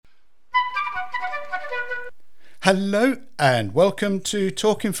Hello and welcome to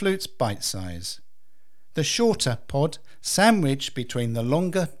Talking Flutes Bitesize, the shorter pod sandwiched between the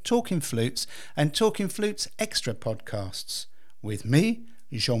longer Talking Flutes and Talking Flutes Extra podcasts, with me,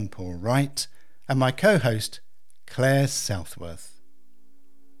 Jean-Paul Wright, and my co-host, Claire Southworth.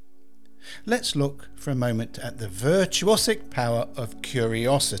 Let's look for a moment at the virtuosic power of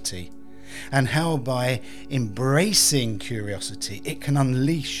curiosity and how by embracing curiosity it can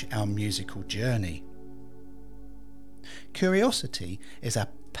unleash our musical journey. Curiosity is a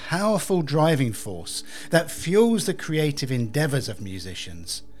powerful driving force that fuels the creative endeavours of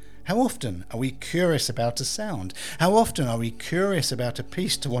musicians. How often are we curious about a sound? How often are we curious about a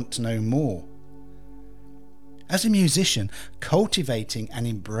piece to want to know more? As a musician, cultivating and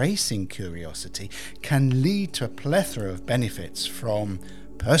embracing curiosity can lead to a plethora of benefits, from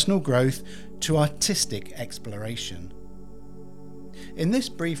personal growth to artistic exploration. In this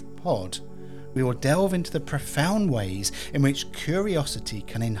brief pod, we will delve into the profound ways in which curiosity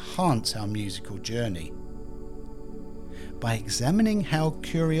can enhance our musical journey. By examining how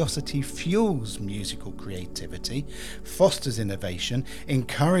curiosity fuels musical creativity, fosters innovation,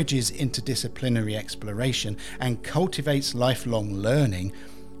 encourages interdisciplinary exploration, and cultivates lifelong learning,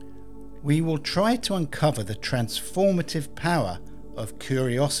 we will try to uncover the transformative power of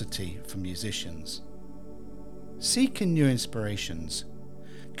curiosity for musicians. Seeking new inspirations.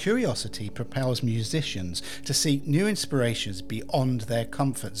 Curiosity propels musicians to seek new inspirations beyond their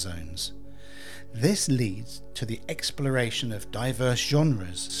comfort zones. This leads to the exploration of diverse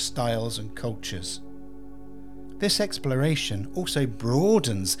genres, styles, and cultures. This exploration also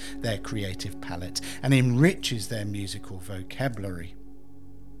broadens their creative palette and enriches their musical vocabulary.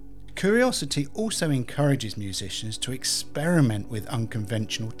 Curiosity also encourages musicians to experiment with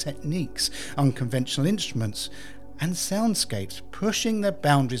unconventional techniques, unconventional instruments, and soundscapes, pushing the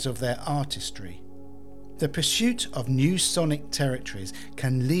boundaries of their artistry. The pursuit of new sonic territories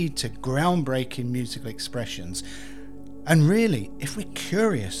can lead to groundbreaking musical expressions, and really, if we're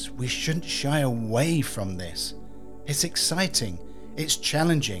curious, we shouldn't shy away from this. It's exciting, it's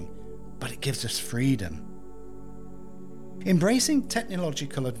challenging, but it gives us freedom. Embracing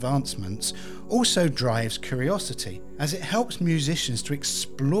technological advancements also drives curiosity, as it helps musicians to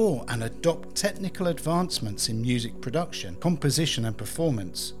explore and adopt technical advancements in music production, composition and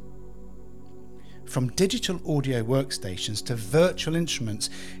performance. From digital audio workstations to virtual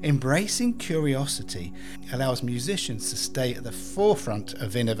instruments, embracing curiosity allows musicians to stay at the forefront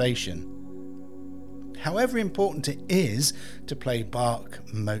of innovation. However important it is to play Bach,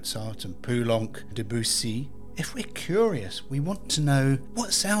 Mozart and Poulenc, Debussy, if we're curious, we want to know,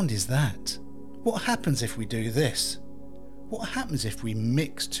 what sound is that? What happens if we do this? What happens if we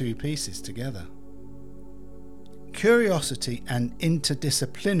mix two pieces together? Curiosity and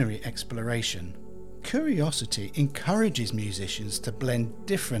interdisciplinary exploration. Curiosity encourages musicians to blend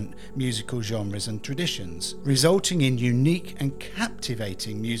different musical genres and traditions, resulting in unique and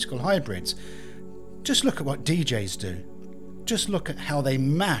captivating musical hybrids. Just look at what DJs do. Just look at how they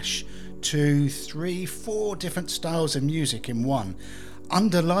mash 2, 3, 4 different styles of music in one,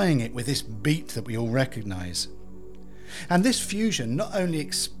 underlying it with this beat that we all recognise. And this fusion not only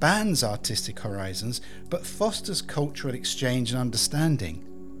expands artistic horizons, but fosters cultural exchange and understanding.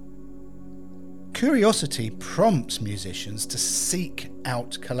 Curiosity prompts musicians to seek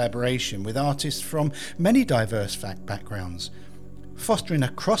out collaboration with artists from many diverse backgrounds, fostering a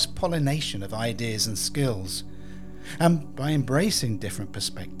cross-pollination of ideas and skills. And by embracing different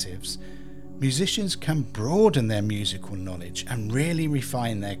perspectives, musicians can broaden their musical knowledge and really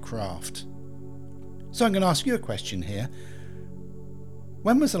refine their craft. So I'm going to ask you a question here.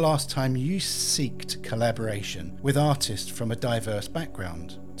 When was the last time you sought collaboration with artists from a diverse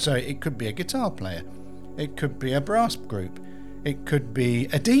background? So it could be a guitar player, it could be a brass group, it could be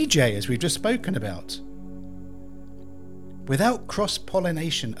a DJ, as we've just spoken about. Without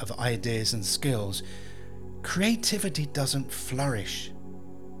cross-pollination of ideas and skills, creativity doesn't flourish,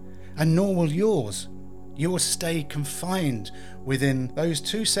 and nor will yours. You will stay confined within those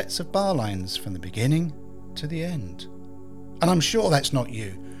two sets of bar lines from the beginning to the end. And I'm sure that's not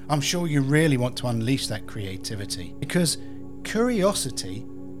you. I'm sure you really want to unleash that creativity, because curiosity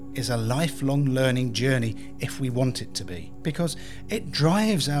is a lifelong learning journey if we want it to be, because it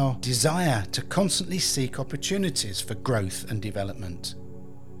drives our desire to constantly seek opportunities for growth and development.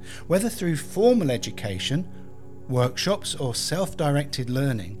 Whether through formal education, workshops or self-directed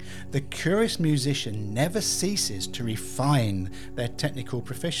learning, the curious musician never ceases to refine their technical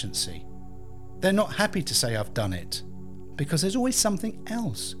proficiency. They're not happy to say I've done it, because there's always something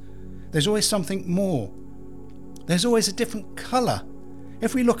else. There's always something more. There's always a different colour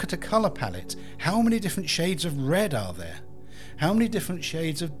If we look at a colour palette, how many different shades of red are there? How many different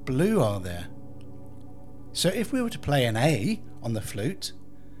shades of blue are there? So if we were to play an A on the flute,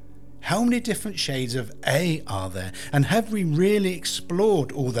 how many different shades of A are there? And have we really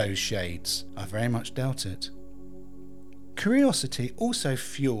explored all those shades? I very much doubt it. Curiosity also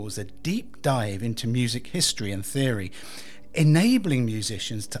fuels a deep dive into music history and theory, enabling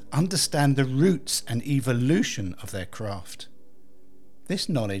musicians to understand the roots and evolution of their craft. This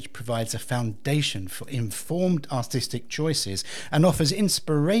knowledge provides a foundation for informed artistic choices and offers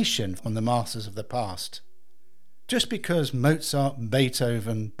inspiration from the masters of the past. Just because Mozart,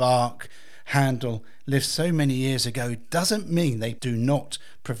 Beethoven, Bach, Handel lived so many years ago doesn't mean they do not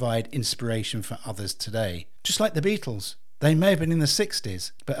provide inspiration for others today. Just like the Beatles, they may have been in the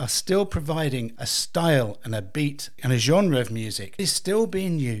 60s, but are still providing a style and a beat and a genre of music that is still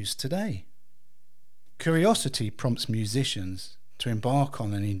being used today. Curiosity prompts musicians to embark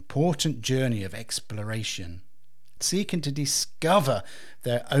on an important journey of exploration, seeking to discover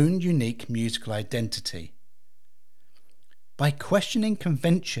their own unique musical identity. By questioning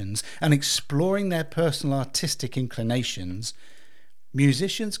conventions and exploring their personal artistic inclinations,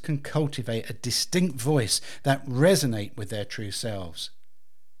 musicians can cultivate a distinct voice that resonates with their true selves.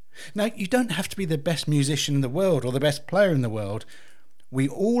 Now, you don't have to be the best musician in the world or the best player in the world. We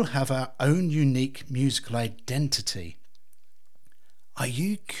all have our own unique musical identity. Are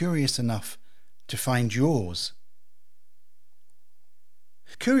you curious enough to find yours?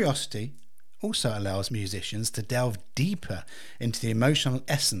 Curiosity also allows musicians to delve deeper into the emotional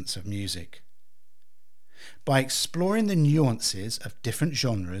essence of music. By exploring the nuances of different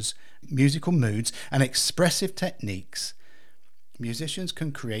genres, musical moods, and expressive techniques, musicians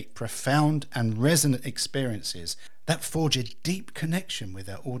can create profound and resonant experiences that forge a deep connection with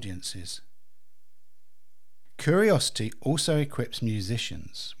their audiences. Curiosity also equips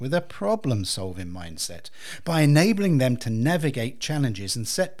musicians with a problem-solving mindset by enabling them to navigate challenges and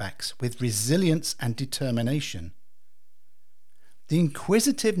setbacks with resilience and determination. The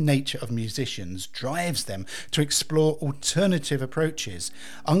inquisitive nature of musicians drives them to explore alternative approaches,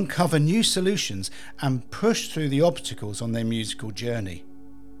 uncover new solutions, and push through the obstacles on their musical journey.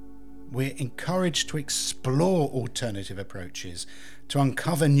 We're encouraged to explore alternative approaches, to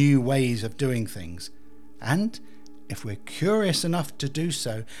uncover new ways of doing things. And if we're curious enough to do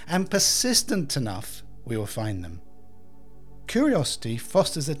so and persistent enough, we will find them. Curiosity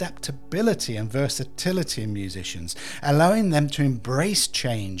fosters adaptability and versatility in musicians, allowing them to embrace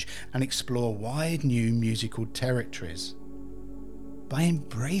change and explore wide new musical territories. By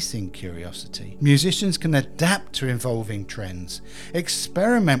embracing curiosity, musicians can adapt to evolving trends,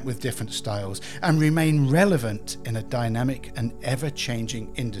 experiment with different styles, and remain relevant in a dynamic and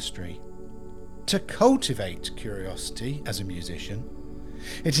ever-changing industry. To cultivate curiosity as a musician,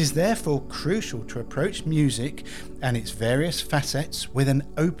 it is therefore crucial to approach music and its various facets with an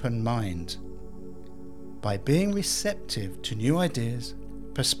open mind. By being receptive to new ideas,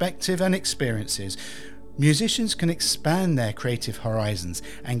 perspective and experiences, musicians can expand their creative horizons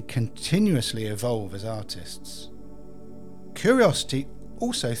and continuously evolve as artists. Curiosity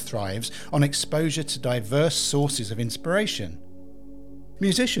also thrives on exposure to diverse sources of inspiration.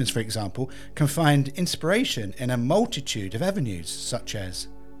 Musicians, for example, can find inspiration in a multitude of avenues such as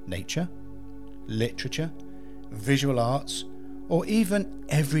nature, literature, visual arts, or even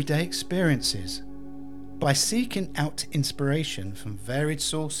everyday experiences. By seeking out inspiration from varied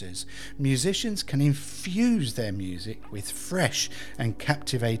sources, musicians can infuse their music with fresh and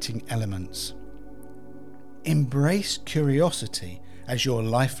captivating elements. Embrace curiosity as your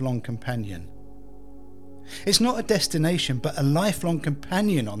lifelong companion. It's not a destination, but a lifelong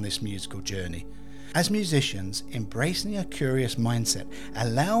companion on this musical journey. As musicians, embracing a curious mindset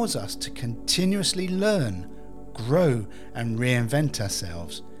allows us to continuously learn, grow, and reinvent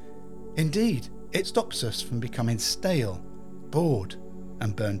ourselves. Indeed, it stops us from becoming stale, bored,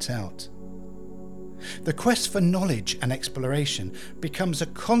 and burnt out. The quest for knowledge and exploration becomes a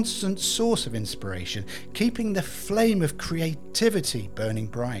constant source of inspiration, keeping the flame of creativity burning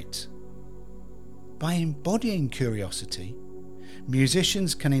bright. By embodying curiosity,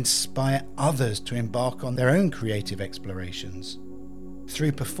 musicians can inspire others to embark on their own creative explorations.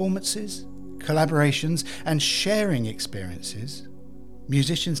 Through performances, collaborations, and sharing experiences,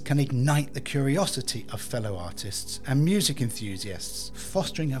 musicians can ignite the curiosity of fellow artists and music enthusiasts,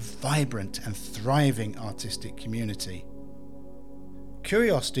 fostering a vibrant and thriving artistic community.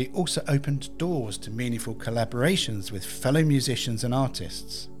 Curiosity also opens doors to meaningful collaborations with fellow musicians and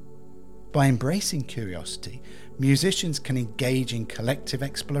artists. By embracing curiosity, musicians can engage in collective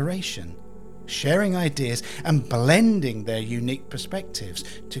exploration, sharing ideas and blending their unique perspectives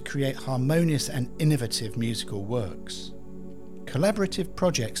to create harmonious and innovative musical works. Collaborative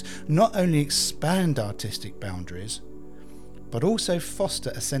projects not only expand artistic boundaries, but also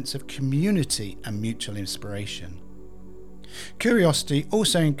foster a sense of community and mutual inspiration. Curiosity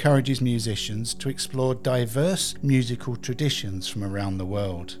also encourages musicians to explore diverse musical traditions from around the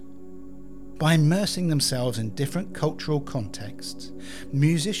world. By immersing themselves in different cultural contexts,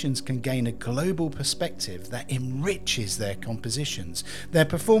 musicians can gain a global perspective that enriches their compositions, their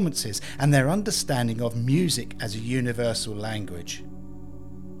performances, and their understanding of music as a universal language.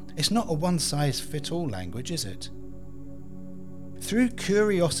 It's not a one-size-fits-all language, is it? Through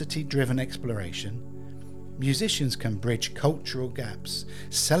curiosity-driven exploration, musicians can bridge cultural gaps,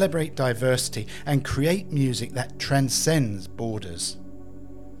 celebrate diversity, and create music that transcends borders.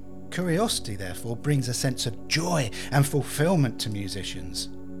 Curiosity, therefore, brings a sense of joy and fulfillment to musicians.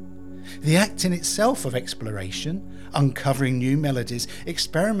 The act in itself of exploration, uncovering new melodies,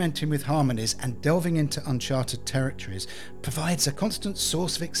 experimenting with harmonies, and delving into uncharted territories provides a constant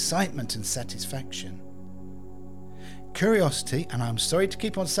source of excitement and satisfaction. Curiosity, and I'm sorry to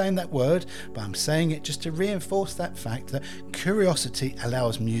keep on saying that word, but I'm saying it just to reinforce that fact that curiosity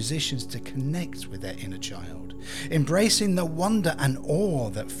allows musicians to connect with their inner child, embracing the wonder and awe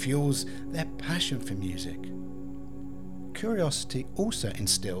that fuels their passion for music. Curiosity also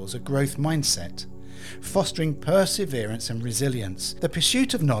instills a growth mindset, fostering perseverance and resilience. The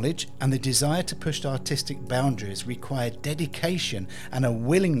pursuit of knowledge and the desire to push artistic boundaries require dedication and a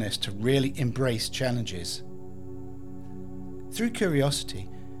willingness to really embrace challenges. Through curiosity,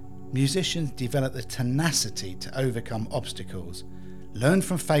 musicians develop the tenacity to overcome obstacles, learn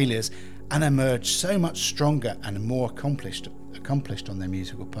from failures, and emerge so much stronger and more accomplished on their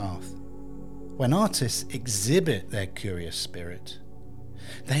musical path. When artists exhibit their curious spirit,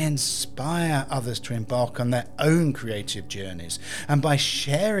 they inspire others to embark on their own creative journeys, and by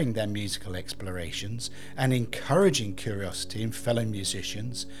sharing their musical explorations and encouraging curiosity in fellow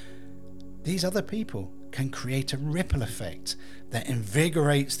musicians, these other people can create a ripple effect that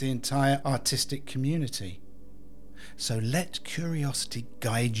invigorates the entire artistic community. So let curiosity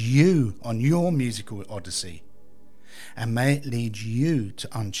guide you on your musical odyssey, and may it lead you to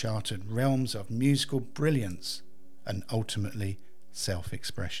uncharted realms of musical brilliance and ultimately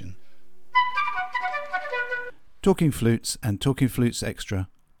self-expression. Talking Flutes and Talking Flutes Extra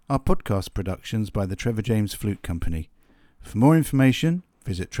are podcast productions by the Trevor James Flute Company. For more information,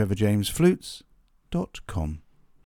 visit trevorjamesflutes.com.